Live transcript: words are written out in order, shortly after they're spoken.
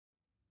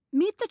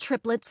Meet the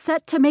triplets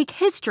set to make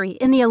history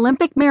in the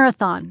Olympic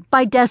marathon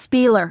by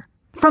Bieler.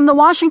 From the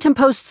Washington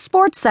Post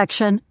sports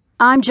section,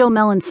 I'm Jill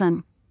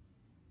Melanson.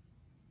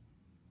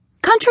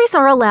 Countries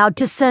are allowed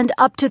to send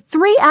up to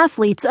 3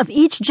 athletes of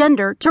each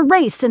gender to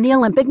race in the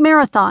Olympic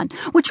marathon,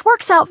 which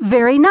works out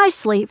very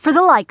nicely for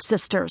the Like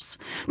sisters.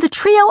 The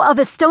trio of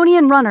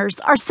Estonian runners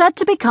are set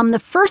to become the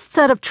first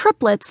set of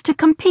triplets to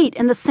compete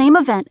in the same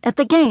event at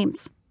the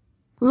Games.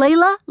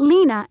 Layla,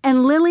 Lena,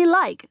 and Lily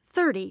Like,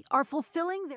 30, are fulfilling their